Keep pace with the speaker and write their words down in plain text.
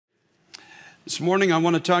This morning I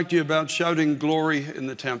want to talk to you about shouting glory in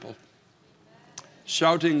the temple.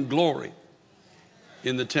 Shouting glory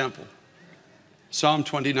in the temple. Psalm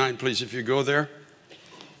 29, please, if you go there.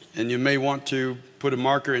 And you may want to put a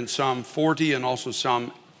marker in Psalm 40 and also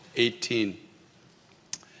Psalm 18.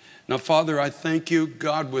 Now, Father, I thank you,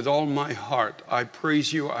 God, with all my heart. I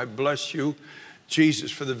praise you. I bless you,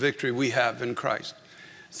 Jesus, for the victory we have in Christ.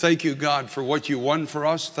 Thank you, God, for what you won for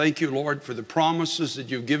us. Thank you, Lord, for the promises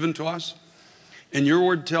that you've given to us. And your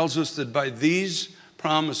word tells us that by these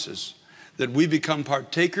promises, that we become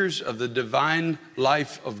partakers of the divine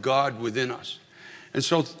life of God within us. And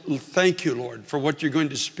so thank you, Lord, for what you're going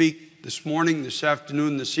to speak this morning, this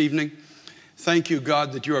afternoon, this evening. Thank you,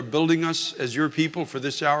 God, that you are building us as your people for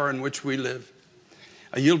this hour in which we live.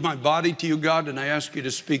 I yield my body to you, God, and I ask you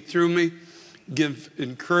to speak through me. Give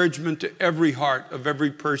encouragement to every heart of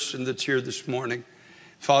every person that's here this morning.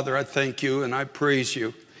 Father, I thank you and I praise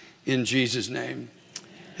you in Jesus' name.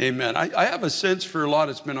 Amen. I have a sense for a lot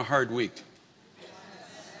it's been a hard week.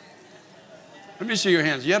 Let me see your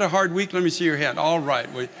hands. You had a hard week? Let me see your hand. All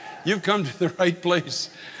right. Well, you've come to the right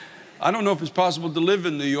place. I don't know if it's possible to live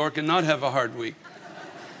in New York and not have a hard week.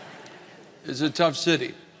 It's a tough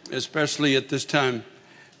city, especially at this time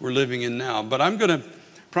we're living in now. But I'm going to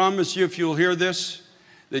promise you, if you'll hear this,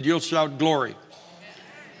 that you'll shout glory.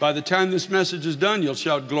 By the time this message is done, you'll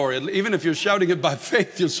shout glory. Even if you're shouting it by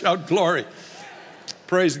faith, you'll shout glory.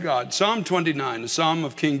 Praise God. Psalm 29, a psalm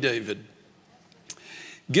of King David.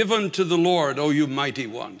 Give unto the Lord, O you mighty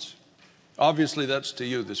ones. Obviously, that's to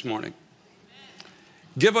you this morning.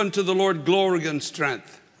 Give unto the Lord glory and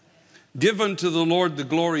strength. Give unto the Lord the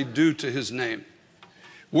glory due to his name.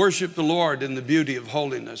 Worship the Lord in the beauty of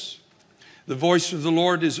holiness. The voice of the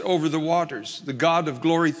Lord is over the waters. The God of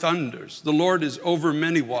glory thunders. The Lord is over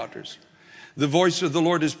many waters. The voice of the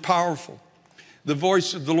Lord is powerful. The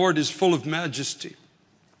voice of the Lord is full of majesty.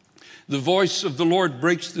 The voice of the Lord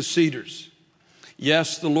breaks the cedars.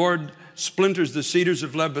 Yes, the Lord splinters the cedars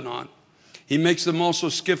of Lebanon. He makes them also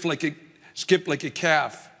skip like a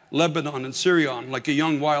calf, Lebanon and Syrian, like a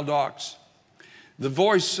young wild ox. The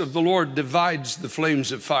voice of the Lord divides the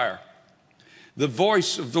flames of fire. The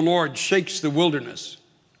voice of the Lord shakes the wilderness.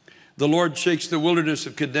 The Lord shakes the wilderness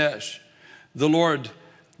of Kadesh. The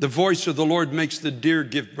voice of the Lord makes the deer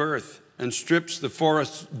give birth and strips the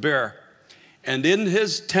forests bare. And in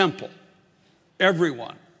his temple,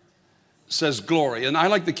 everyone says glory. And I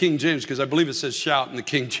like the King James because I believe it says shout in the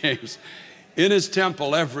King James. In his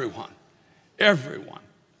temple, everyone,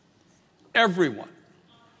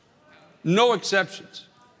 no exceptions.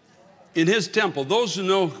 In his temple, those who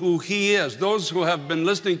know who he is, those who have been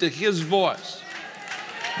listening to his voice,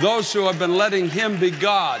 those who have been letting him be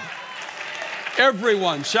God,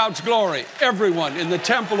 everyone shouts glory. Everyone in the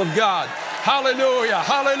temple of God. Hallelujah,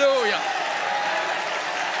 hallelujah.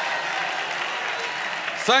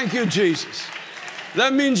 Thank you, Jesus.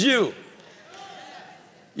 That means you.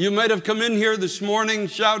 You might have come in here this morning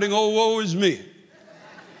shouting, oh, woe is me.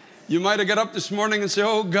 You might have got up this morning and say,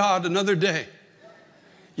 oh, God, another day.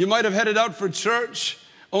 You might have headed out for church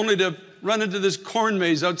only to run into this corn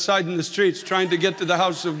maze outside in the streets trying to get to the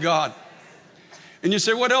house of God. And you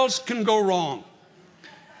say, what else can go wrong?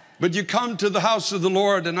 But you come to the house of the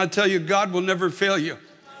Lord, and I tell you, God will never fail you.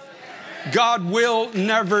 God will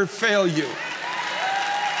never fail you.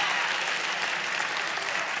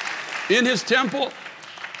 In his temple,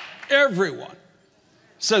 everyone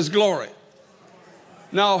says glory.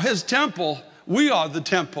 Now, his temple, we are the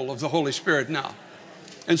temple of the Holy Spirit now.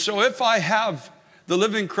 And so if I have the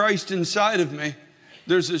living Christ inside of me,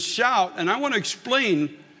 there's a shout, and I want to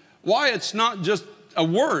explain why it's not just a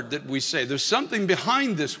word that we say. There's something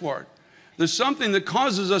behind this word. There's something that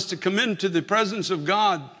causes us to come into the presence of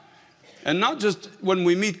God, and not just when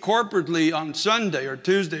we meet corporately on Sunday or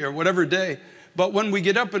Tuesday or whatever day, but when we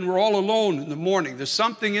get up and we're all alone in the morning. There's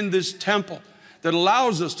something in this temple that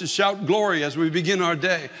allows us to shout glory as we begin our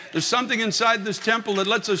day. There's something inside this temple that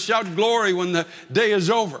lets us shout glory when the day is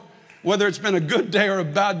over. Whether it's been a good day or a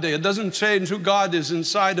bad day, it doesn't change who God is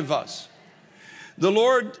inside of us. The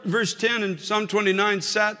Lord, verse 10 in Psalm 29,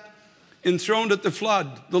 sat enthroned at the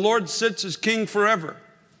flood. The Lord sits as king forever.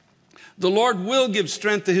 The Lord will give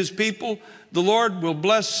strength to his people. The Lord will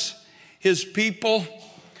bless his people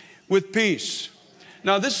with peace.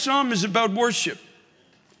 Now, this psalm is about worship.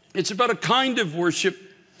 It's about a kind of worship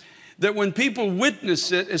that when people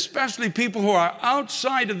witness it, especially people who are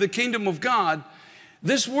outside of the kingdom of God,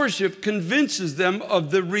 this worship convinces them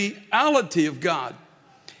of the reality of God.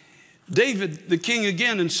 David, the king,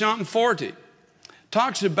 again in Psalm 40,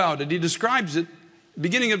 talks about it. He describes it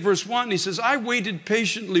beginning at verse 1. He says, I waited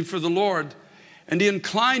patiently for the Lord, and he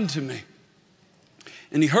inclined to me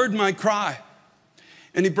And he heard my cry.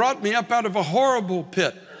 And he brought me up out of a horrible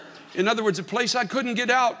pit. In other words, a place I couldn't get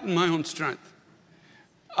out in my own strength.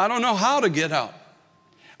 I don't know how to get out.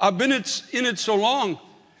 I've been in it so long,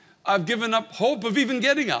 I've given up hope of even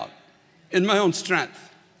getting out in my own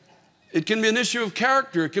strength. It can be an issue of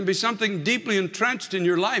character. It can be something deeply entrenched in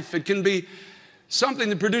your life. It can be something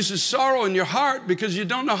that produces sorrow in your heart because you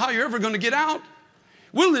don't know how you're ever going to get out.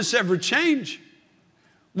 Will this ever change?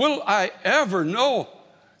 Will I ever know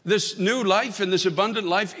this new life and this abundant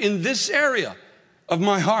life in this area of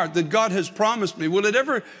my heart that God has promised me? Will it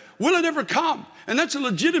ever come? And that's a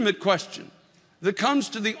legitimate question that comes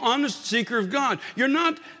to the honest seeker of God. You're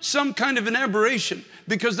not some kind of an aberration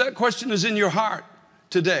because that question is in your heart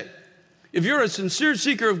today. If you're a sincere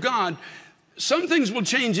seeker of God, some things will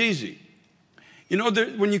change easy. You know,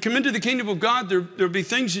 when you come into the kingdom of God, there'll be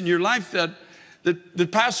things in your life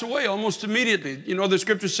that pass away almost immediately. You know, the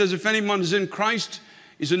scripture says, if anyone is in Christ,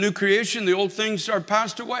 he's a new creation. The old things are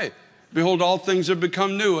passed away. Behold, all things have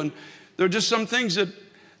become new. And there are just some things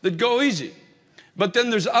that go easy. But then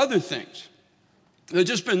there's other things. They've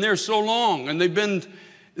just been there so long, and they've been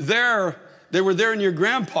there. They were there in your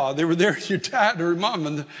grandpa. They were there in your dad or mom,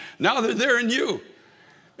 and now they're there in you.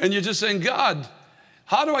 And you're just saying, God,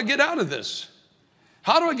 how do I get out of this?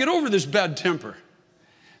 How do I get over this bad temper?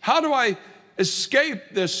 How do I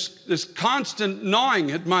escape this constant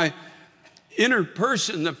gnawing at my inner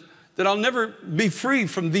person that I'll never be free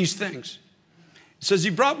from these things? It says he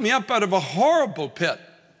brought me up out of a horrible pit,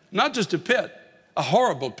 not just a pit, a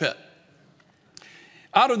horrible pit.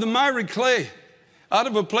 Out of the miry clay, out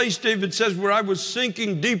of a place, David says, where I was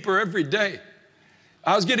sinking deeper every day.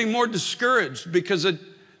 I was getting more discouraged because I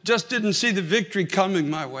just didn't see the victory coming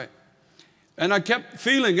my way. And I kept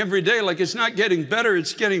feeling every day like it's not getting better,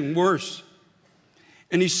 it's getting worse.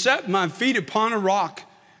 And he set my feet upon a rock,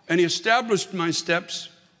 and he established my steps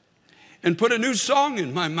and put a new song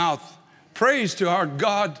in my mouth. Praise to our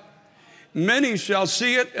God. Many shall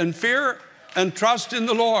see it and fear and trust in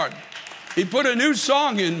the Lord. He put a new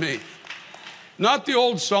song in me. Not the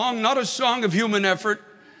old song, not a song of human effort,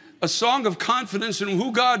 a song of confidence in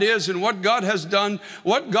who God is and what God has done,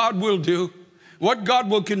 what God will do, what God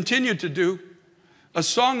will continue to do. A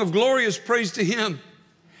song of glorious praise to him.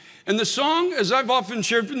 And the song, as I've often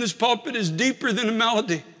shared from this pulpit, is deeper than a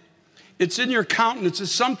melody. It's in your countenance. It's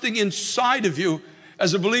something inside of you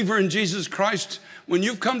as a believer in Jesus Christ when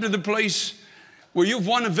you've come to the place where you've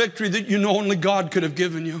won a victory that you know only God could have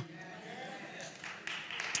given you.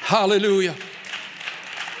 Hallelujah.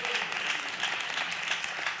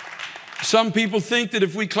 Some people think that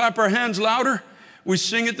if we clap our hands louder, we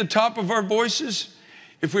sing at the top of our voices,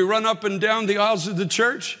 if we run up and down the aisles of the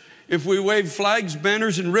church, if we wave flags,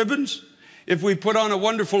 banners, and ribbons, if we put on a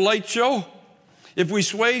wonderful light show, if we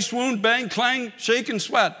sway, swoon, bang, clang, shake, and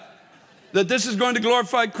sweat, that this is going to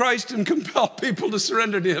glorify Christ and compel people to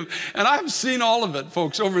surrender to him. And I've seen all of it,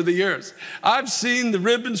 folks, over the years. I've seen the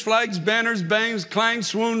ribbons, flags, banners, bangs, clang,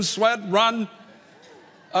 swoon, sweat, run.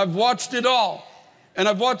 I've watched it all. And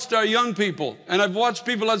I've watched our young people, and I've watched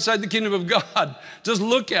people outside the kingdom of God just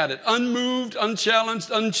look at it, unmoved, unchallenged,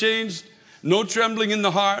 unchanged, no trembling in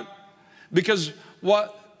the heart. Because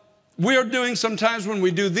what we are doing sometimes when we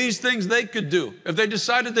do these things, they could do, if they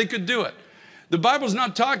decided they could do it. The Bible's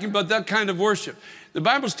not talking about that kind of worship. The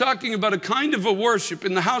Bible's talking about a kind of a worship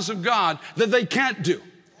in the house of God that they can't do.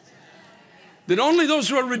 That only those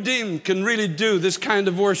who are redeemed can really do this kind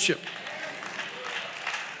of worship.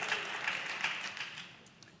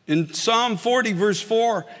 In Psalm 40, verse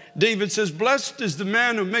 4, David says, blessed is the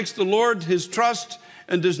man who makes the Lord his trust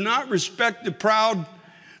and does not respect the proud,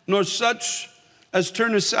 nor such as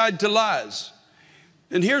turn aside to lies.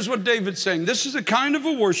 And here's what David's saying. This is a kind of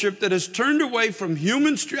a worship that has turned away from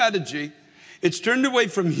human strategy. It's turned away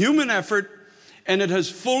from human effort, and it has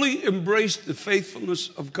fully embraced the faithfulness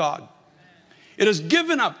of God. It has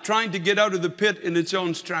given up trying to get out of the pit in its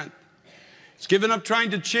own strength. It's given up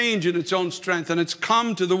trying to change in its own strength, and it's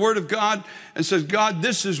come to the Word of God and says, God,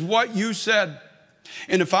 this is what you said.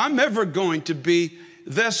 And if I'm ever going to be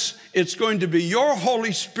this, it's going to be your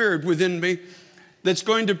Holy Spirit within me that's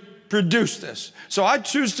going to produce this. So I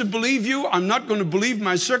choose to believe you. I'm not going to believe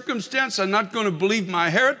my circumstance. I'm not going to believe my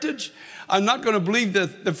heritage. I'm not going to believe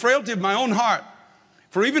the frailty of my own heart.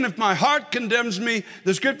 For even if my heart condemns me,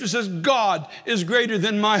 the scripture says God is greater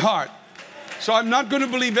than my heart. So I'm not going to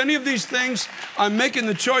believe any of these things. I'm making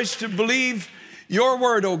the choice to believe your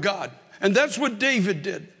word, oh God. And that's what David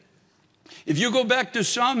did. If you go back to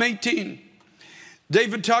Psalm 18,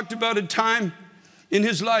 David talked about a time in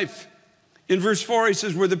his life. In verse 4, he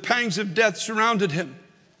says, where the pangs of death surrounded him.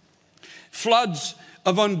 Floods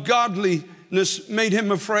of ungodly made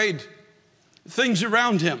him afraid. Things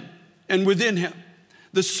around him and within him.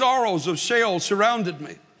 The sorrows of Sheol surrounded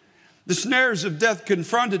me. The snares of death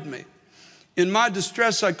confronted me. In my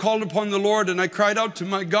distress, I called upon the Lord, and I cried out to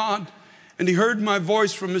my God, and he heard my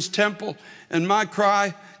voice from his temple, and my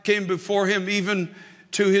cry came before him, even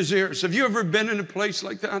to his ears. Have you ever been in a place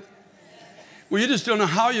like that, where you just don't know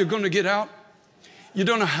how you're going to get out? You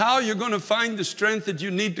don't know how you're going to find the strength that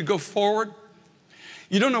you need to go forward.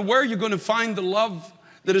 You don't know where you're going to find the love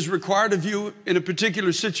that is required of you in a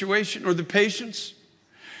particular situation, or the patience.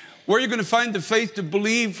 Where you're going to find the faith to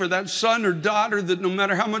believe for that son or daughter that no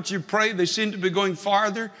matter how much you pray, they seem to be going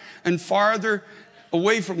farther and farther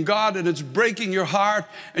away from God, and it's breaking your heart,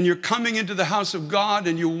 and you're coming into the house of God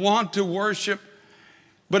and you want to worship,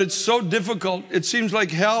 but it's so difficult. It seems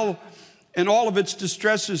like hell and all of its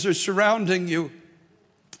distresses are surrounding you.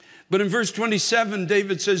 But in verse 27,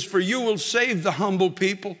 David says, for you will save the humble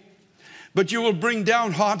people, but you will bring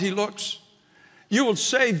down haughty looks. You will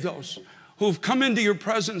save those who have come into your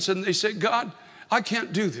presence and they say, God, I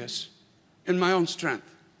can't do this in my own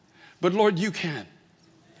strength, but Lord, you can.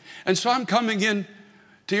 And so I'm coming in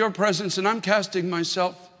to your presence, and I'm casting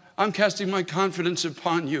my confidence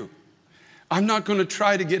upon you. I'm not going to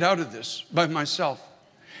try to get out of this by myself.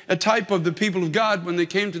 A type of the people of God when they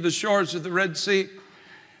came to the shores of the Red Sea,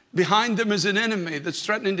 behind them is an enemy that's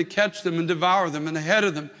threatening to catch them and devour them, and ahead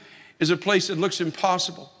of them is a place that looks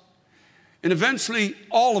impossible. And eventually,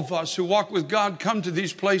 all of us who walk with God come to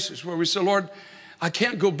these places where we say, Lord, I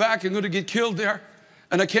can't go back. I'm going to get killed there.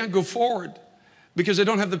 And I can't go forward because I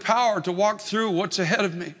don't have the power to walk through what's ahead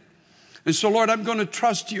of me. And so, Lord, I'm going to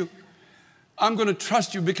trust you. I'm going to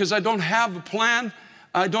trust you because I don't have a plan.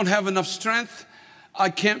 I don't have enough strength. I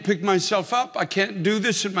can't pick myself up. I can't do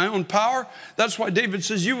this in my own power. That's why David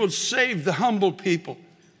says, you will save the humble people.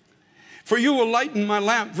 For you will lighten my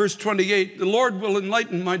lamp, verse 28. The Lord will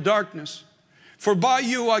enlighten my darkness. For by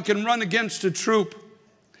you I can run against a troop.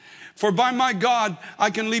 For by my God I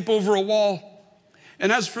can leap over a wall.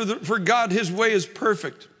 And as for God, his way is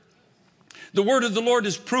perfect. The word of the Lord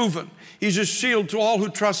is proven. He's a shield to all who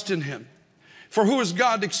trust in him. For who is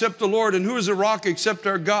God except the Lord, and who is a rock except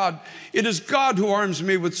our God? It is God who arms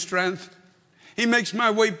me with strength. He makes my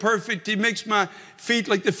way perfect. He makes my feet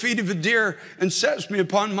like the feet of a deer and sets me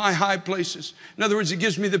upon my high places. In other words, he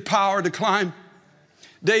gives me the power to climb.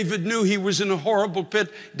 David knew he was in a horrible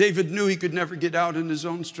pit. David knew he could never get out in his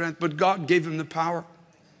own strength, but God gave him the power.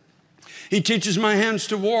 He teaches my hands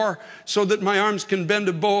to war so that my arms can bend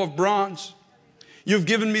a bow of bronze. You've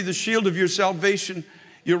given me the shield of your salvation.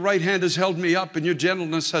 Your right hand has held me up, and your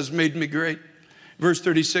gentleness has made me great. Verse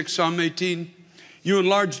 36, Psalm 18. You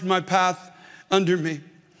enlarged my path under me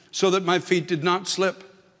so that my feet did not slip.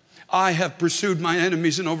 I have pursued my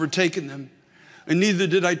enemies and overtaken them, and neither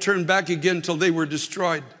did I turn back again till they were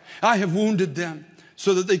destroyed. I have wounded them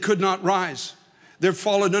so that they could not rise. They're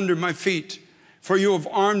fallen under my feet. For you have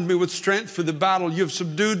armed me with strength for the battle. You have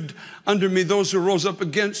subdued under me those who rose up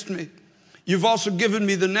against me. You've also given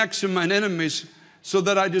me the necks of mine enemies so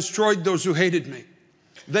that I destroyed those who hated me.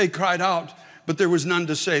 They cried out, but there was none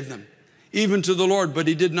to save them. Even to the Lord, but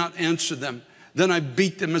he did not answer them. Then I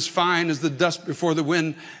beat them as fine as the dust before the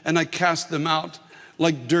wind, and I cast them out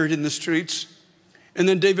like dirt in the streets. And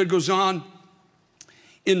then David goes on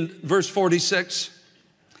in verse 46.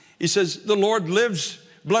 He says, the Lord lives,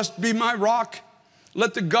 blessed be my rock.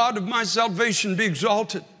 Let the God of my salvation be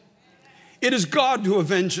exalted. It is God who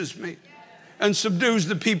avenges me and subdues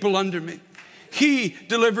the people under me. He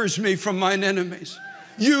delivers me from mine enemies.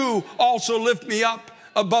 You also lift me up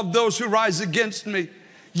above those who rise against me.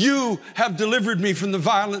 You have delivered me from the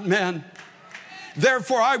violent man.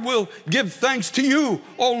 Therefore I will give thanks to you,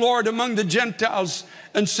 O Lord, among the Gentiles,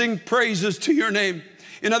 and sing praises to your name.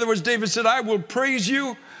 In other words, David said, I will praise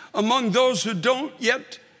you among those who don't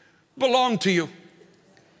yet belong to you.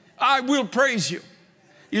 I will praise you.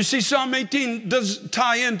 You see, Psalm 18 does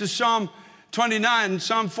tie into Psalm 29 and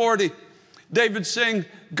Psalm 40. David saying,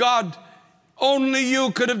 God, only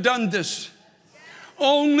you could have done this.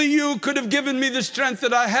 Only you could have given me the strength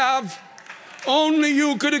that I have. Only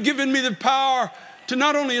you could have given me the power to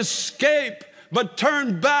not only escape, but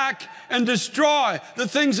turn back and destroy the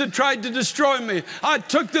things that tried to destroy me. I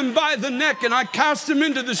took them by the neck and I cast them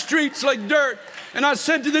into the streets like dirt. And I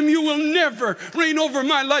said to them, you will never reign over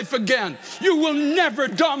my life again. You will never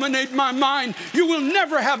dominate my mind. You will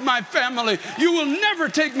never have my family. You will never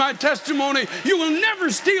take my testimony. You will never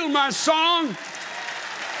steal my song.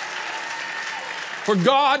 For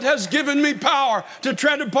God has given me power to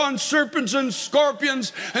tread upon serpents and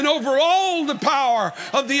scorpions and over all the power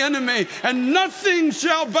of the enemy, and nothing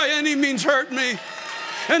shall by any means hurt me.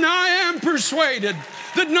 And I am persuaded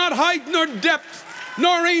that not height nor depth,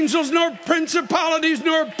 nor angels, nor principalities,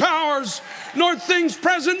 nor powers, nor things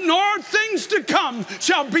present, nor things to come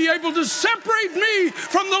shall be able to separate me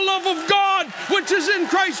from the love of God, which is in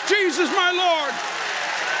Christ Jesus my Lord.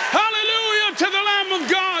 Hallelujah to the Lamb of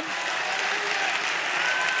God.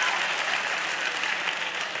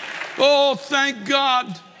 Oh, thank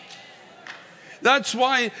God. That's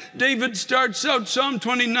why David starts out Psalm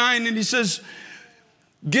 29 and he says,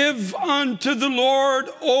 give unto the Lord,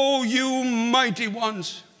 O you mighty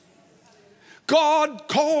ones. God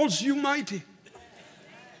calls you mighty.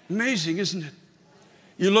 Amazing, isn't it?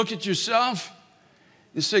 You look at yourself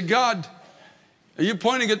and say, God, are you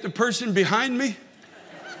pointing at the person behind me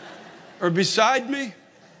or beside me?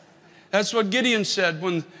 That's what Gideon said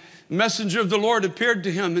when the messenger of the Lord appeared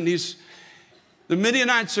to him, and the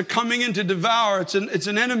Midianites are coming in to devour. It's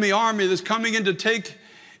an enemy army that's coming in to take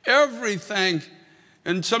everything.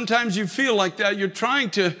 And sometimes you feel like that. You're trying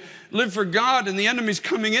to live for God, and the enemy's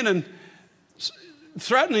coming in and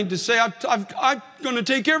threatening to say, I'm going to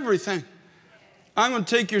take everything. I'm going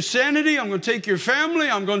to take your sanity. I'm going to take your family.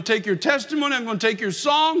 I'm going to take your testimony. I'm going to take your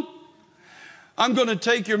song. I'm going to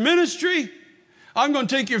take your ministry. I'm going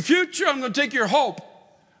to take your future. I'm going to take your hope.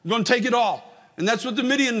 I'm going to take it all. And that's what the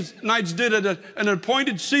Midianites did at an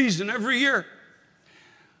appointed season every year.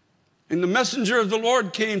 And the messenger of the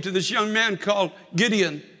Lord came to this young man called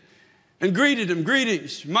Gideon and greeted him.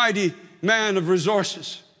 Greetings, mighty man of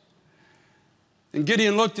resources. And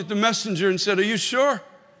Gideon looked at the messenger and said, are you sure?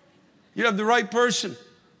 You have the right person.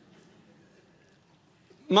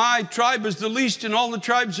 My tribe is the least in all the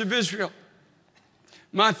tribes of Israel.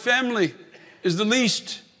 My family is the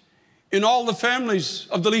least in all the families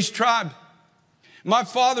of the least tribe. My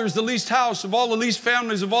father is the least house of all the least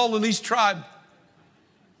families of all the least tribe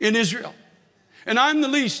in Israel. And I'm the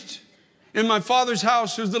least in my father's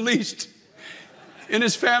house, who's the least in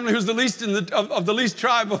his family, who's the least of the least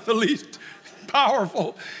tribe of the least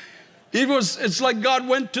powerful. It's like God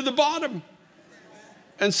went to the bottom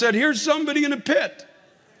and said, here's somebody in a pit.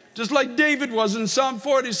 Just like David was in Psalm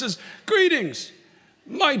 40, he says, greetings,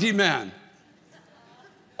 mighty man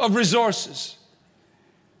of resources.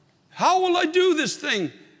 How will I do this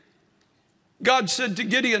thing? God said to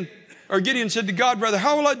Gideon, or Gideon said to God, rather,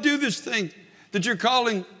 how will I do this thing that you're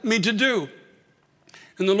calling me to do?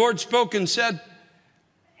 And the Lord spoke and said,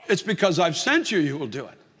 it's because I've sent you, you will do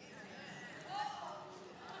it.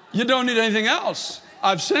 You don't need anything else.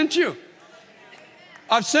 I've sent you.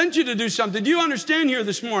 I've sent you to do something. Do you understand here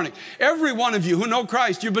this morning? Every one of you who know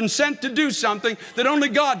Christ, you've been sent to do something that only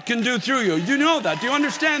God can do through you. You know that. Do you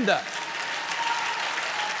understand that?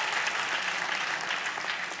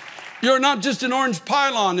 You're not just an orange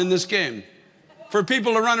pylon in this game for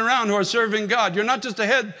people to run around who are serving God. You're not just a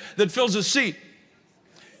head that fills a seat.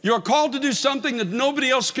 You're called to do something that nobody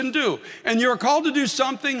else can do. And you're called to do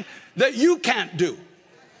something that you can't do.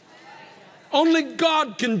 Only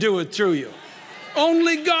God can do it through you.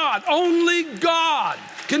 Only God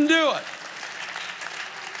can do it.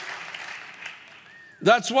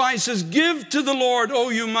 That's why he says, give to the Lord, O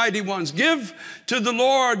you mighty ones. Give to the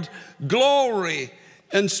Lord glory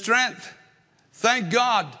and strength. Thank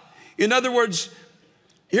God. In other words,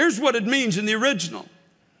 here's what it means in the original.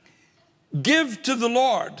 Give to the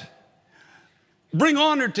Lord. Bring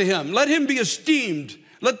honor to him. Let him be esteemed.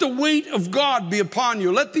 Let the weight of God be upon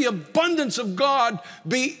you. Let the abundance of God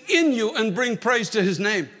be in you and bring praise to his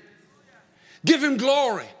name. Give him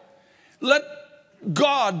glory. Let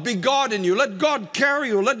God be God in you. Let God carry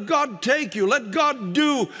you. Let God take you. Let God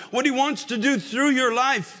do what he wants to do through your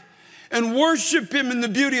life. And worship him in the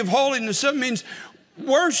beauty of holiness. That means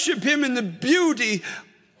worship him in the beauty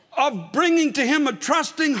of bringing to him a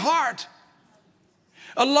trusting heart.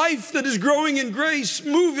 A life that is growing in grace,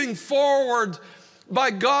 moving forward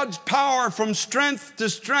by God's power from strength to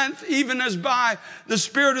strength, even as by the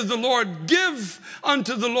Spirit of the Lord. Give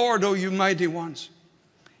unto the Lord, O you mighty ones.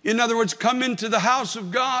 In other words, come into the house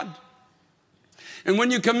of God. And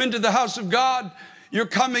when you come into the house of God, you're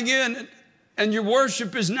coming in and your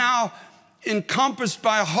worship is now encompassed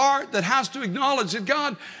by a heart that has to acknowledge that,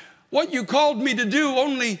 God, what you called me to do,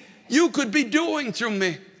 only you could be doing through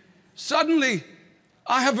me. Suddenly,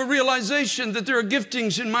 I have a realization that there are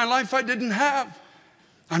giftings in my life I didn't have.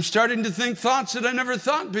 I'm starting to think thoughts that I never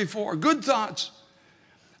thought before, good thoughts.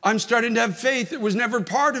 I'm starting to have faith that was never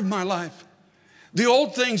part of my life. The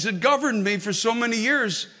old things that governed me for so many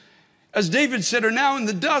years, as David said, are now in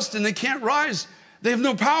the dust and they can't rise. They have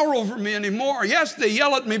no power over me anymore. Yes, they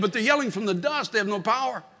yell at me, but they're yelling from the dust. They have no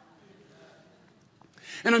power.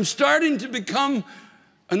 And I'm starting to become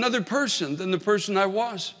another person than the person I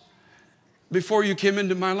was. before you came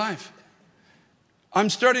into my life. I'm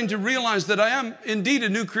starting to realize that I am indeed a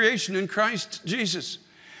new creation in Christ Jesus,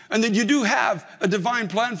 and that you do have a divine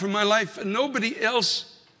plan for my life, and nobody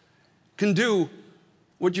else can do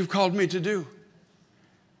what you've called me to do.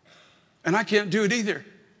 And I can't do it either.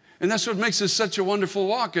 And that's what makes this such a wonderful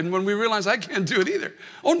walk. And when we realize I can't do it either,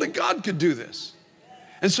 only God could do this.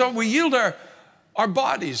 And so we yield our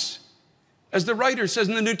bodies, as the writer says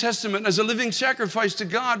in the New Testament, as a living sacrifice to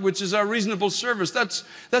God, which is our reasonable service.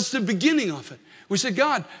 That's the beginning of it. We say,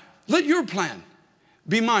 God, let your plan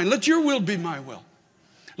be mine. Let your will be my will.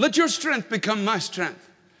 Let your strength become my strength.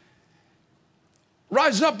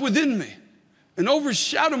 Rise up within me and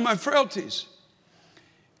overshadow my frailties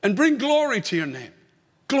and bring glory to your name.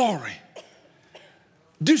 Glory.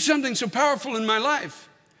 Do something so powerful in my life.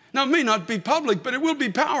 Now, it may not be public, but it will be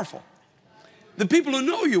powerful. The people who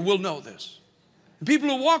know you will know this. The people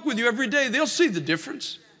who walk with you every day, they'll see the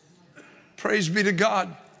difference. Praise be to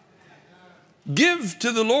God. Give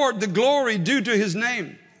to the Lord the glory due to his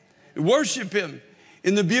name. Worship him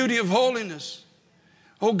in the beauty of holiness.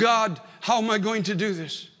 Oh God, how am I going to do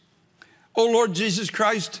this? Oh Lord Jesus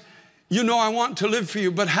Christ, you know I want to live for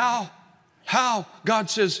you, but how? How? God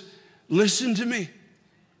says, listen to me.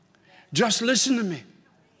 Just listen to me.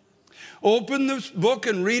 Open this book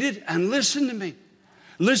and read it and listen to me.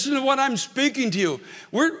 Listen to what I'm speaking to you.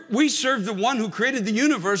 We serve the one who created the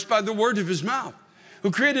universe by the word of his mouth,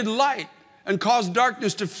 who created light and caused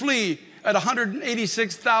darkness to flee at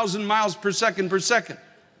 186,000 miles per second.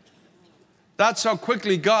 That's how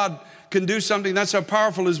quickly God can do something. That's how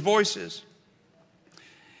powerful his voice is.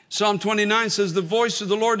 Psalm 29 says, the voice of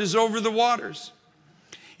the Lord is over the waters.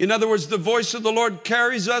 In other words, the voice of the Lord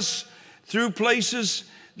carries us through places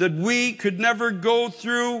that we could never go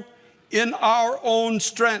through in our own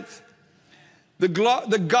strength. The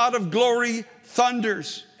God of glory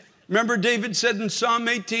thunders. Remember, David said in Psalm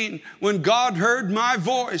 18, when God heard my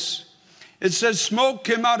voice, it says smoke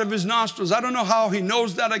came out of his nostrils. I don't know how he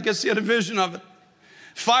knows that. I guess he had a vision of it.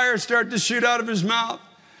 Fire started to shoot out of his mouth.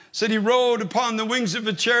 Said he rode upon the wings of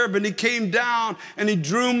a cherub, and he came down and he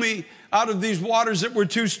drew me out of these waters that were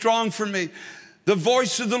too strong for me. The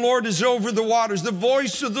voice of the Lord is over the waters. The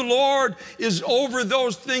voice of the Lord is over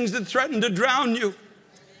those things that threaten to drown you.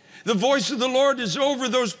 The voice of the Lord is over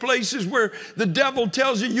those places where the devil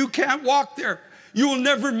tells you, you can't walk there. You will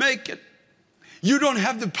never make it. You don't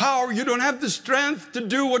have the power. You don't have the strength to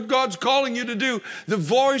do what God's calling you to do. The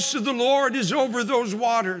voice of the Lord is over those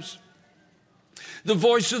waters. The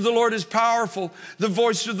voice of the Lord is powerful. The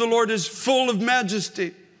voice of the Lord is full of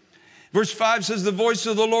majesty. Verse 5 says, the voice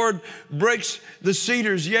of the Lord breaks the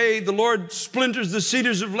cedars. Yea, the Lord splinters the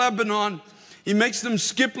cedars of Lebanon. He makes them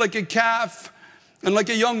skip like a calf and like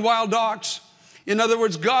a young wild ox. In other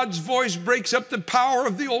words, God's voice breaks up the power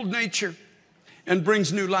of the old nature and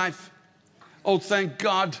brings new life. Oh, thank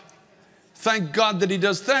God. Thank God that he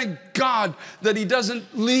does. Thank God that he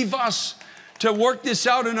doesn't leave us to work this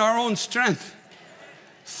out in our own strength.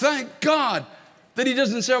 Thank God that he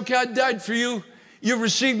doesn't say, okay, I died for you. You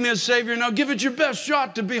received me as Savior. Now give it your best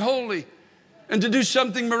shot to be holy and to do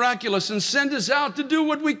something miraculous and send us out to do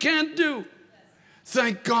what we can't do.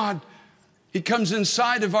 Thank God he comes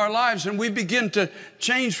inside of our lives and we begin to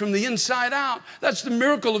change from the inside out. That's the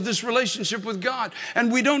miracle of this relationship with God.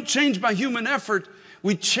 And we don't change by human effort.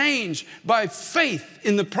 We change by faith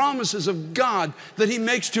in the promises of God that he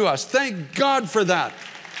makes to us. Thank God for that.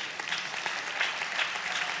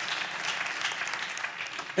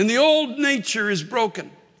 And the old nature is broken.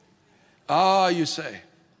 Ah, you say.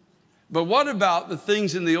 But what about the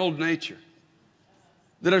things in the old nature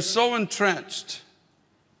that are so entrenched,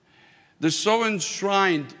 they're so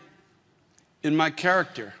enshrined in my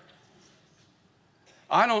character?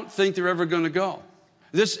 I don't think they're ever going to go.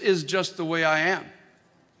 This is just the way I am.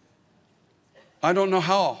 I don't know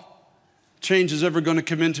how change is ever going to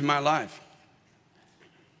come into my life.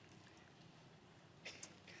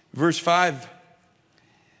 Verse 5.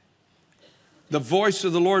 The voice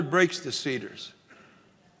of the Lord breaks the cedars.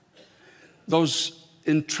 Those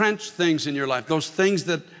entrenched things in your life, those things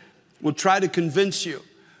that will try to convince you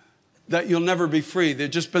that you'll never be free. They've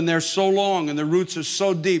just been there so long and the roots are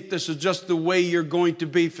so deep. This is just the way you're going to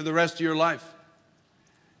be for the rest of your life.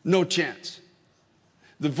 No chance.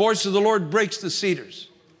 The voice of the Lord breaks the cedars.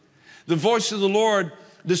 The voice of the Lord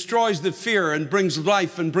destroys the fear and brings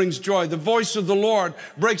life and brings joy. The voice of the Lord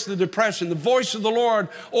breaks the depression. The voice of the Lord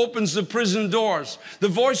opens the prison doors. The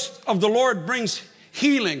voice of the Lord brings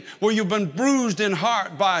healing where you've been bruised in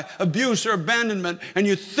heart by abuse or abandonment and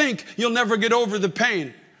you think you'll never get over the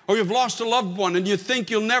pain, or you've lost a loved one and you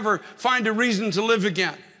think you'll never find a reason to live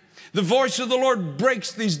again. The voice of the Lord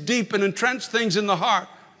breaks these deep and entrenched things in the heart.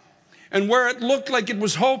 And where it looked like it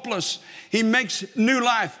was hopeless, He makes new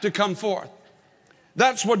life to come forth.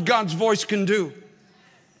 That's what God's voice can do.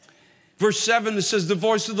 Verse 7, it says, the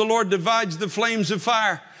voice of the Lord divides the flames of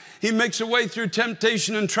fire. He makes a way through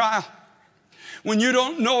temptation and trial. When you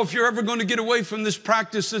don't know if you're ever going to get away from this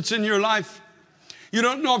practice that's in your life, you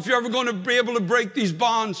don't know if you're ever going to be able to break these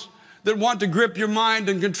bonds that want to grip your mind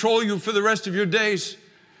and control you for the rest of your days.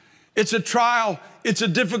 It's a trial. It's a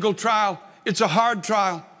difficult trial. It's a hard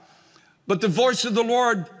trial. But the voice of the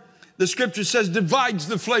Lord, the scripture says, divides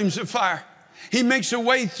the flames of fire. He makes a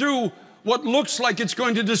way through what looks like it's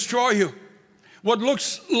going to destroy you, what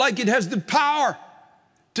looks like it has the power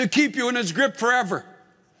to keep you in its grip forever.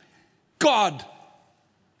 God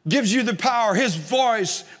gives you the power. His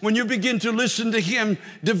voice, when you begin to listen to Him,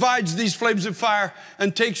 divides these flames of fire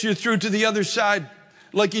and takes you through to the other side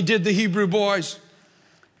like He did the Hebrew boys.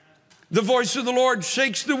 The voice of the Lord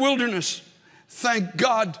shakes the wilderness. Thank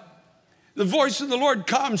God. The voice of the Lord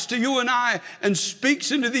comes to you and I and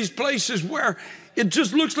speaks into these places where it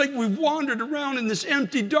just looks like we've wandered around in this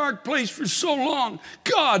empty, dark place for so long.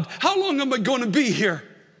 God, how long am I going to be here?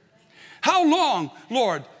 How long,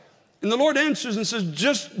 Lord? And the Lord answers and says,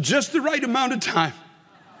 just the right amount of time.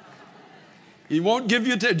 He won't give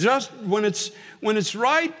you just when it's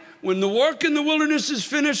right. When the work in the wilderness is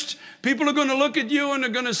finished, people are going to look at you and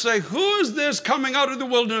they're going to say, who is this coming out of the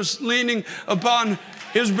wilderness leaning upon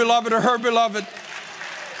his beloved or her beloved?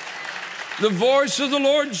 The voice of the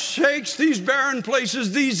Lord shakes these barren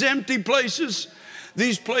places, these empty places,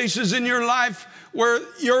 these places in your life where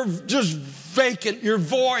you're just vacant, you're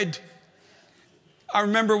void. I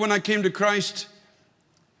remember when I came to Christ,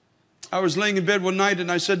 I was laying in bed one night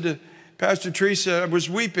and I said to Pastor Teresa, I was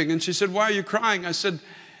weeping, and she said, why are you crying? I said,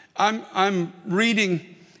 I'm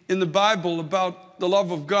reading in the Bible about the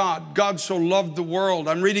love of God. God so loved the world.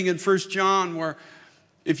 I'm reading in 1 John where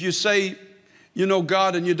if you say you know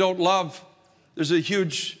God and you don't love, there's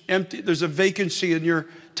a vacancy in your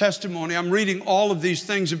testimony. I'm reading all of these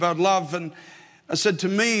things about love, and I said, to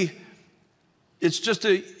me, it's just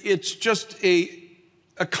a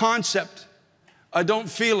concept. I don't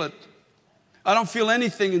feel it. I don't feel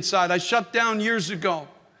anything inside. I shut down years ago.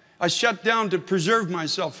 I shut down to preserve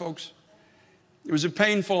myself, folks. It was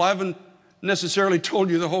I haven't necessarily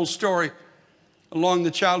told you the whole story along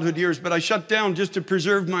the childhood years, but I shut down just to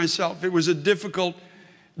preserve myself. It was a difficult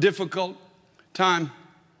time.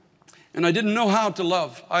 And I didn't know how to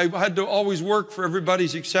love. I had to always work for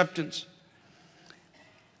everybody's acceptance.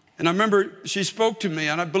 And I remember she spoke to me,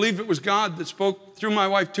 and I believe it was God that spoke through my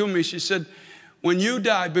wife to me. She said, when you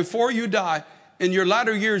die, before you die, in your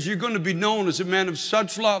latter years, you're going to be known as a man of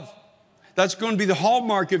such love. That's going to be the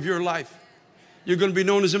hallmark of your life. You're going to be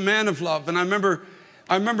known as a man of love. And I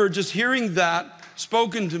remember just hearing that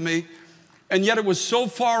spoken to me, and yet it was so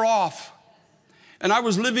far off. And I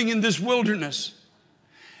was living in this wilderness.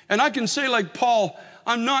 And I can say like Paul,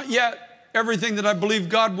 I'm not yet everything that I believe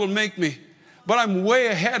God will make me, but I'm way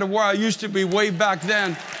ahead of where I used to be way back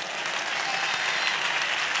then.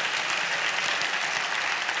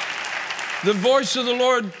 The voice of the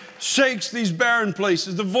Lord shakes these barren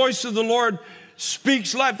places. The voice of the Lord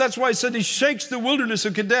speaks life. That's why I said He shakes the wilderness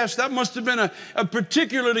of Kadesh. That must have been a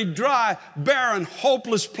particularly dry, barren,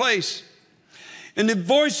 hopeless place. And the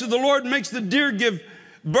voice of the Lord makes the deer give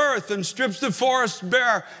birth and strips the forest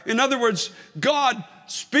bare. In other words, God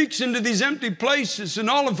speaks into these empty places in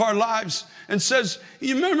all of our lives and says,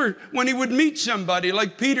 you remember when He would meet somebody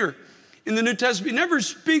like Peter in the New Testament, He never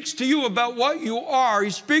speaks to you about what you are.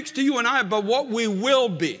 He speaks to you and I about what we will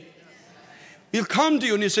be. He'll come to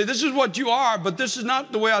you and He'll say, this is what you are, but this is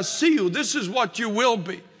not the way I see you. This is what you will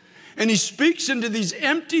be. And He speaks into these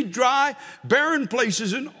empty, dry, barren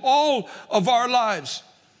places in all of our lives.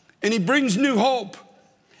 And He brings new hope.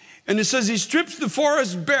 And it says He strips the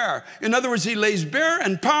forest bare. In other words, He lays bare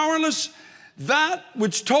and powerless that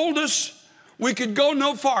which told us we could go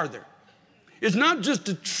no farther. It's not just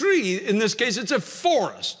a tree in this case, it's a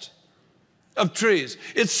forest of trees.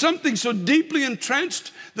 It's something so deeply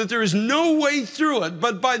entrenched that there is no way through it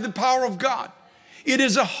but by the power of God. It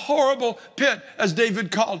is a horrible pit, as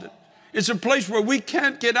David called it. It's a place where we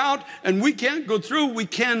can't get out and we can't go through. We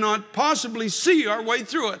cannot possibly see our way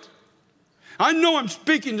through it. I know I'm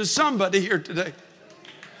speaking to somebody here today.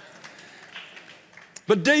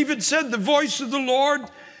 But David said the voice of the Lord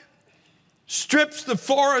strips the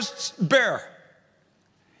forests bare.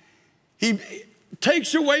 He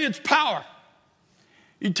takes away its power.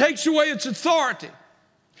 He takes away its authority.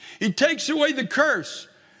 He takes away the curse,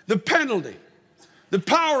 the penalty, the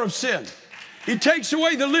power of sin. He takes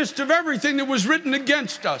away the list of everything that was written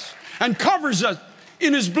against us. and covers us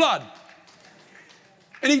in his blood.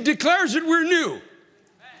 And he declares that we're new.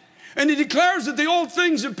 And he declares that the old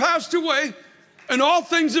things have passed away and all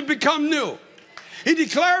things have become new. He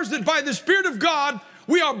declares that by the Spirit of God,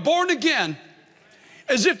 we are born again,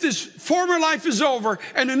 as if this former life is over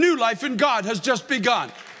and a new life in God has just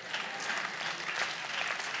begun.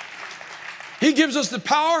 He gives us the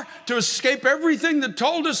power to escape everything that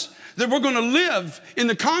told us that we're going to live in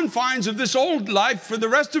the confines of this old life for the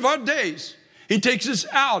rest of our days. He takes us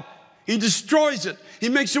out. He destroys it. He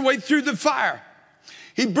makes a way through the fire.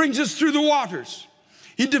 He brings us through the waters.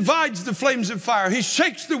 He divides the flames of fire. He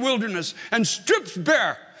shakes the wilderness and strips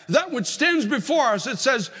bare that which stands before us. It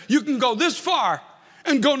says you can go this far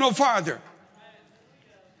and go no farther.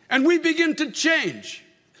 And we begin to change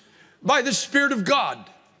by the Spirit of God.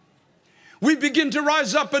 We begin to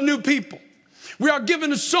rise up a new people. We are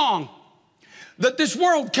given a song that this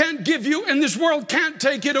world can't give you and this world can't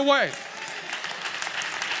take it away.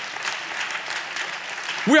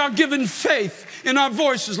 We are given faith in our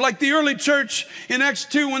voices, like the early church in Acts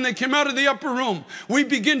 2 when they came out of the upper room. We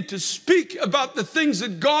begin to speak about the things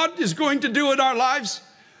that God is going to do in our lives,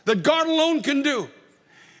 that God alone can do.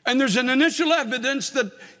 And there's an initial evidence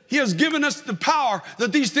that he has given us the power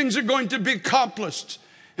that these things are going to be accomplished.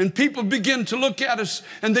 And people begin to look at us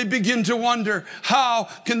and they begin to wonder, how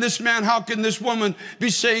can this man, how can this woman be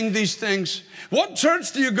saying these things? What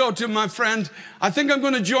church do you go to, my friend? I think I'm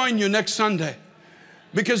going to join you next Sunday.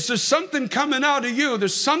 Because there's something coming out of you.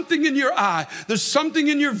 There's something in your eye. There's something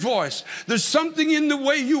in your voice. There's something in the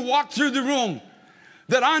way you walk through the room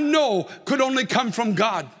that I know could only come from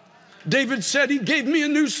God. David said he gave me a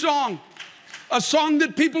new song. A song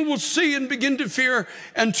that people will see and begin to fear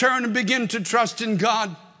and turn and begin to trust in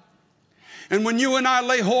God. And when you and I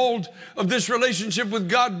lay hold of this relationship with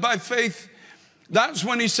God by faith, that's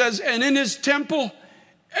when he says, and in his temple,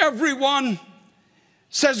 everyone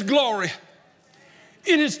says glory.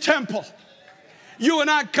 In his temple. You and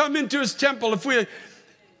I come into his temple.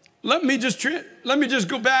 Let me just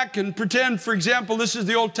go back and pretend, for example, this is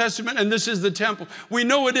the Old Testament and this is the temple. We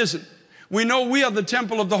know it isn't. We know we are the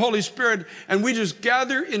temple of the Holy Spirit, and we just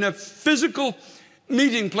gather in a physical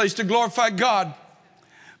meeting place to glorify God.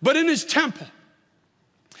 But in his temple,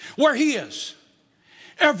 where he is,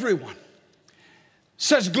 everyone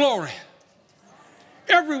says glory.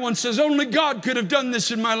 Everyone says, only God could have done this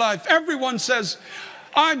in my life. Everyone says,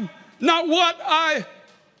 I'm not what I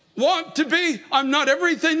want to be. I'm not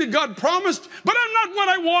everything that God promised, but I'm not what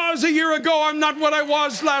I was a year ago. I'm not what I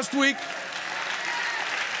was last week.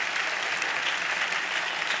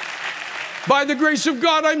 By the grace of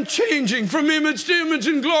God, I'm changing from image to image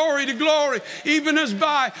and glory to glory, even as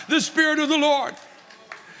by the Spirit of the Lord.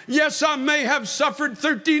 Yes, I may have suffered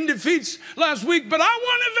 13 defeats last week, but I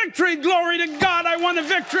want a victory. Glory to God, I want a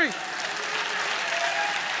victory.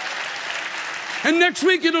 And next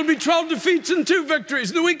week it'll be 12 defeats and 2 victories.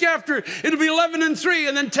 And the week after it'll be 11 and 3,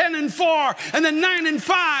 and then 10 and 4, and then 9 and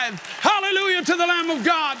 5. Hallelujah to the Lamb of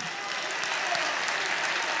God.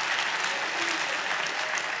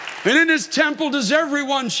 And in his temple does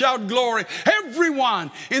everyone shout glory.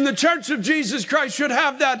 Everyone in the church of Jesus Christ should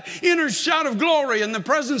have that inner shout of glory in the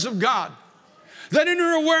presence of God. That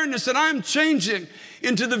inner awareness that I'm changing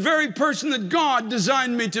into the very person that God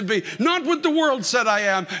designed me to be. Not what the world said I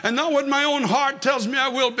am, and not what my own heart tells me I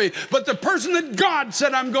will be, but the person that God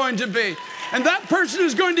said I'm going to be. And that person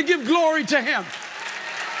is going to give glory to him.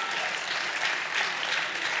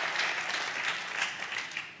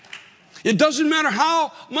 It doesn't matter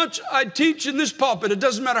how much I teach in this pulpit. It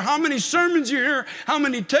doesn't matter how many sermons you hear, how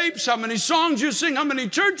many tapes, how many songs you sing, how many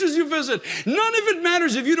churches you visit. None of it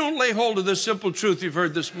matters if you don't lay hold of this simple truth you've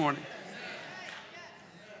heard this morning.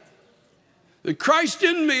 That Christ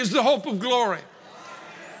in me is the hope of glory.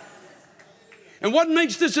 And what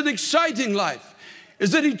makes this an exciting life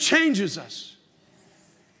is that he changes us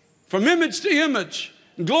from image to image,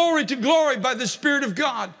 glory to glory by the Spirit of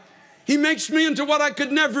God. He makes me into what I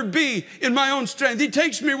could never be in my own strength. He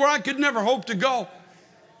takes me where I could never hope to go.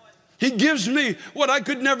 He gives me what I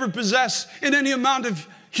could never possess in any amount of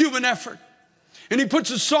human effort. And he puts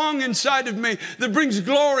a song inside of me that brings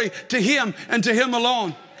glory to him and to him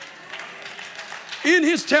alone. In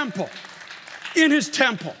his temple, in his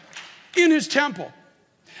temple, in his temple.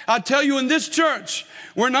 I tell you, in this church,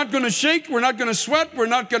 we're not going to shake, we're not going to sweat, we're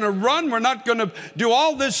not going to run, we're not going to do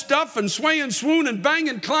all this stuff and sway and swoon and bang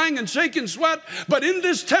and clang and shake and sweat. But in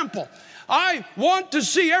this temple, I want to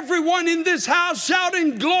see everyone in this house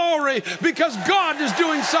shouting glory because God is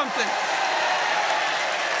doing something.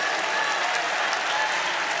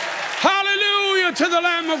 Hallelujah to the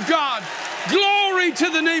Lamb of God. Glory to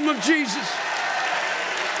the name of Jesus.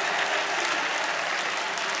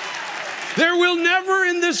 There will never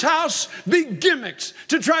in this house be gimmicks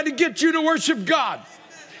to try to get you to worship God.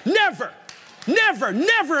 Never. Never,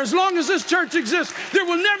 never, as long as this church exists, there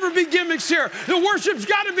will never be gimmicks here. The worship's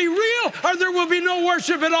got to be real or there will be no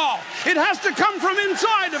worship at all. It has to come from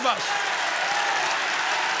inside of us.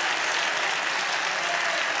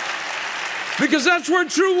 Because that's where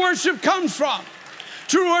true worship comes from.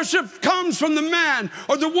 True worship comes from the man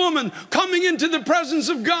or the woman coming into the presence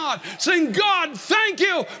of God, saying, God, thank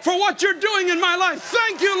you for what you're doing in my life.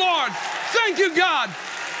 Thank you, Lord. Thank you, God.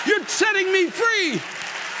 You're setting me free.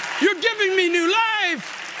 You're giving me new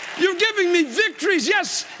life. You're giving me victories,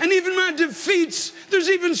 yes, and even my defeats. There's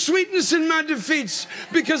even sweetness in my defeats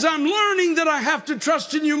because I'm learning that I have to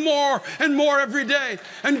trust in you more and more every day.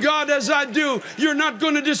 And God, as I do, you're not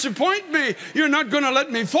going to disappoint me. You're not going to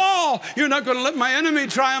let me fall. You're not going to let my enemy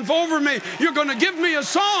triumph over me. You're going to give me a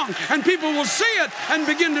song and people will see it and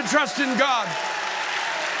begin to trust in God.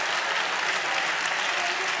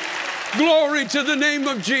 Glory to the name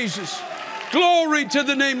of Jesus. Glory to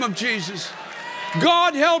the name of Jesus.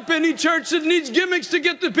 God help any church that needs gimmicks to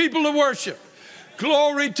get the people to worship.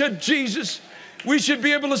 Glory to Jesus. We should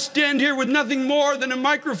be able to stand here with nothing more than a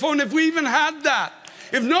microphone if we even had that.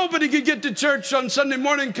 If nobody could get to church on Sunday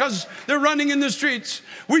morning because they're running in the streets,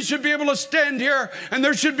 we should be able to stand here and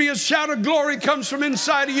there should be a shout of glory comes from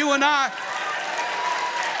inside of you and I.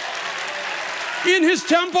 In his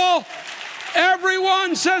temple,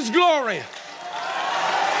 everyone says glory.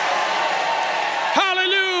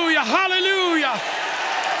 Hallelujah, hallelujah.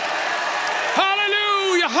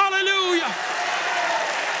 Hallelujah, hallelujah.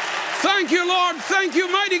 Thank you, Lord. Thank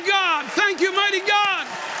you, mighty God. Thank you, mighty God.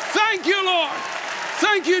 Thank you, Lord.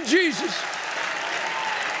 Thank you, Jesus.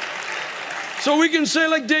 So we can say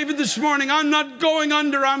like David this morning, I'm not going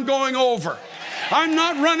under, I'm going over. I'm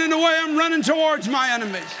not running away, I'm running towards my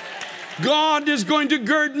enemies. God is going to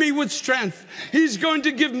gird me with strength. He's going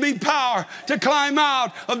to give me power to climb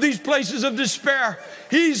out of these places of despair.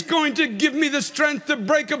 He's going to give me the strength to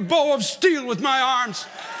break a bow of steel with my arms.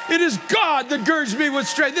 It is God that girds me with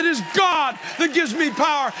strength. It is God that gives me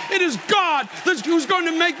power. It is God who's going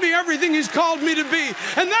to make me everything He's called me to be.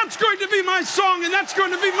 And that's going to be my song, and that's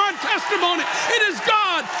going to be my testimony. It is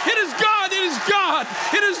God. It is God. It is God.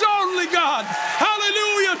 It is only God.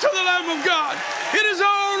 Hallelujah to the Lamb of God. It is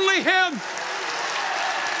only Him.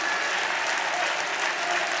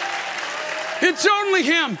 It's only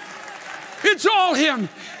Him. It's all Him.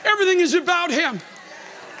 Everything is about Him.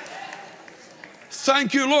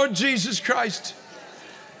 Thank you, Lord Jesus Christ.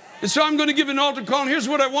 And so I'm going to give an altar call. And here's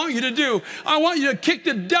what I want you to do. I want you to kick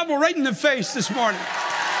the devil right in the face this morning.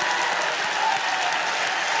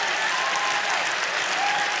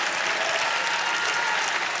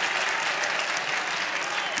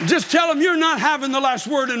 Just tell him, you're not having the last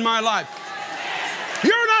word in my life.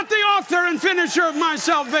 You're not the author and finisher of my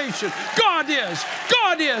salvation. God is.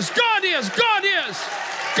 God is. God is. God is.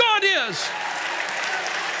 God is.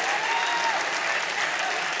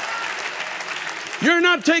 You're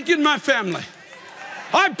not taking my family.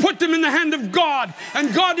 I put them in the hand of God,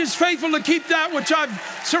 and God is faithful to keep that which I've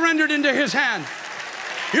surrendered into His hand.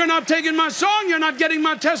 You're not taking my song. You're not getting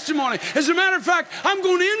my testimony. As a matter of fact, I'm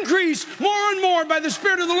going to increase more and more by the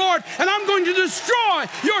Spirit of the Lord, and I'm going to destroy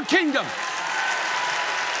your kingdom.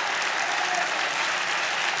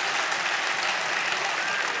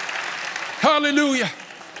 Hallelujah.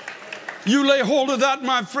 You lay hold of that,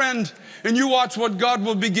 my friend, and you watch what God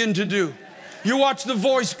will begin to do. You watch the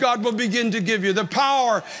voice God will begin to give you, the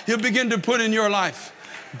power He'll begin to put in your life.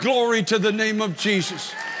 Glory to the name of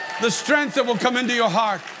Jesus. The strength that will come into your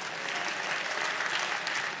heart.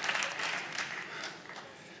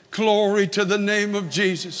 Glory to the name of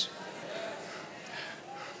Jesus.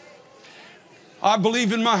 I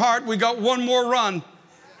believe in my heart we got one more run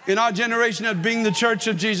in our generation at being the church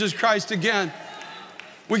of Jesus Christ again.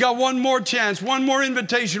 We got one more chance, one more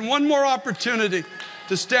invitation, one more opportunity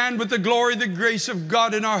to stand with the glory, the grace of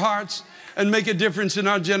God in our hearts and make a difference in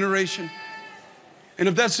our generation. And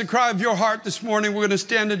if that's the cry of your heart this morning, we're going to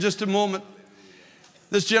stand in just a moment.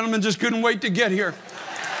 This gentleman just couldn't wait to get here.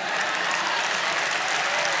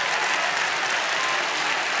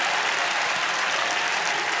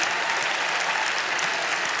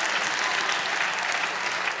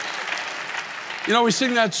 You know, we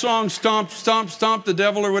sing that song, Stomp, Stomp, Stomp the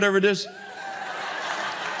Devil, or whatever it is.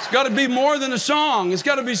 It's got to be more than a song. It's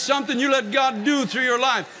got to be something you let God do through your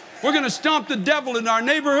life. We're going to stomp the devil in our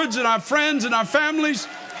neighborhoods, in our friends, in our families,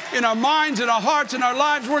 in our minds, in our hearts, in our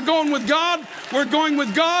lives. We're going with God. We're going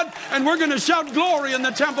with God, and we're going to shout glory in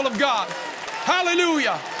the temple of God.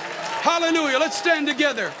 Hallelujah. Hallelujah. Let's stand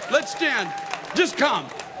together. Let's stand. Just come.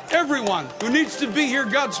 Everyone who needs to be here,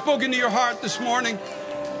 God's spoken to your heart this morning.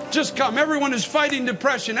 Just come. Everyone who's fighting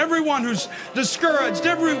depression, everyone who's discouraged,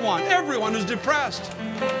 everyone who's depressed.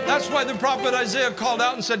 That's why the prophet Isaiah called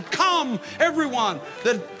out and said, come, everyone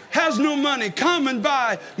that has no money, come and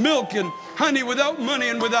buy milk and honey without money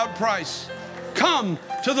and without price. Come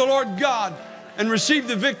to the Lord God and receive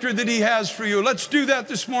the victory that He has for you. Let's do that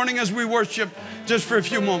this morning as we worship just for a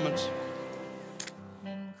few moments.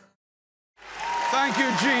 Thank you,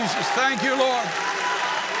 Jesus. Thank you, Lord.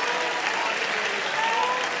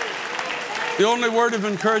 The only word of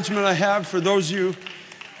encouragement I have for those of you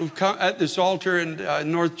who've come at this altar in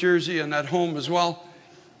North Jersey and at home as well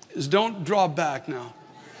is don't draw back now.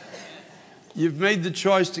 You've made the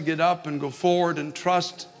choice to get up and go forward and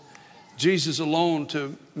trust Jesus alone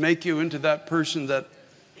to make you into that person that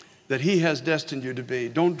He has destined you to be.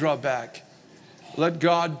 Don't draw back. Let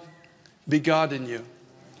God be God in you.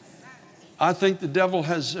 I think the devil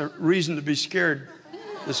has a reason to be scared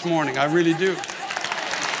this morning. I really do.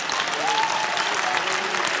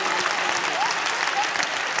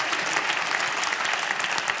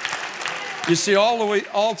 You see,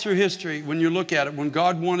 all through history, when you look at it, when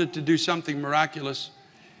God wanted to do something miraculous,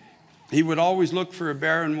 He would always look for a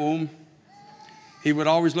barren womb. He would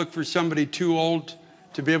always look for somebody too old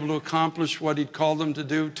to be able to accomplish what He'd called them to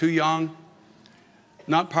do, too young,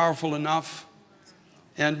 not powerful enough.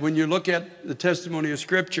 And when you look at the testimony of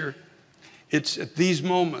Scripture, it's at these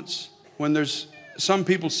moments when there's some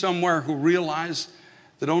people somewhere who realize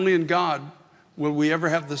that only in God will we ever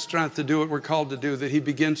have the strength to do what we're called to do, that He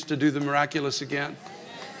begins to do the miraculous again.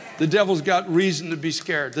 The devil's got reason to be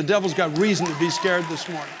scared. The devil's got reason to be scared this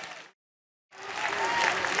morning.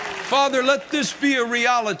 Father, let this be a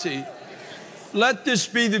reality. Let this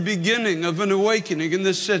be the beginning of an awakening in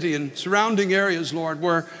this city and surrounding areas, Lord,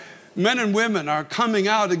 where men and women are coming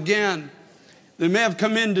out again. They may have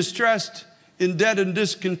come in distressed, in debt and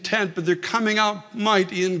discontent, but they're coming out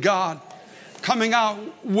mighty in God. Coming out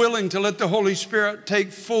willing to let the Holy Spirit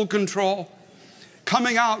take full control.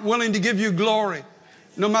 Coming out willing to give you glory.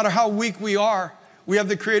 No matter how weak we are, we have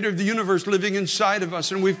the Creator of the universe living inside of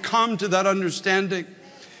us, and we've come to that understanding.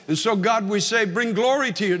 And so, God, we say, bring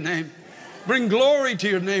glory to your name. Bring glory to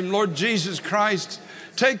your name, Lord Jesus Christ.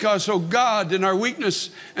 Take us, oh God, in our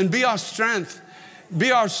weakness and be our strength.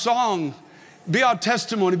 Be our song. Be our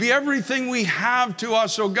testimony. Be everything we have to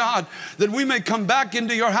us, oh God, that we may come back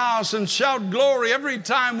into your house and shout glory every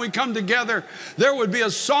time we come together. There would be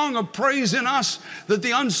a song of praise in us that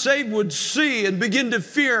the unsaved would see and begin to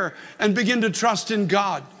fear and begin to trust in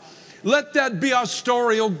God. Let that be our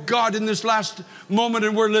story, oh God, in this last moment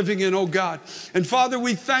that we're living in, oh God. And Father,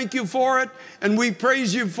 we thank you for it and we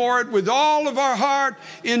praise you for it with all of our heart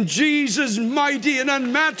in Jesus' mighty and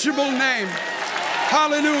unmatchable name.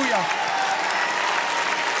 Hallelujah.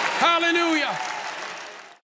 Hallelujah.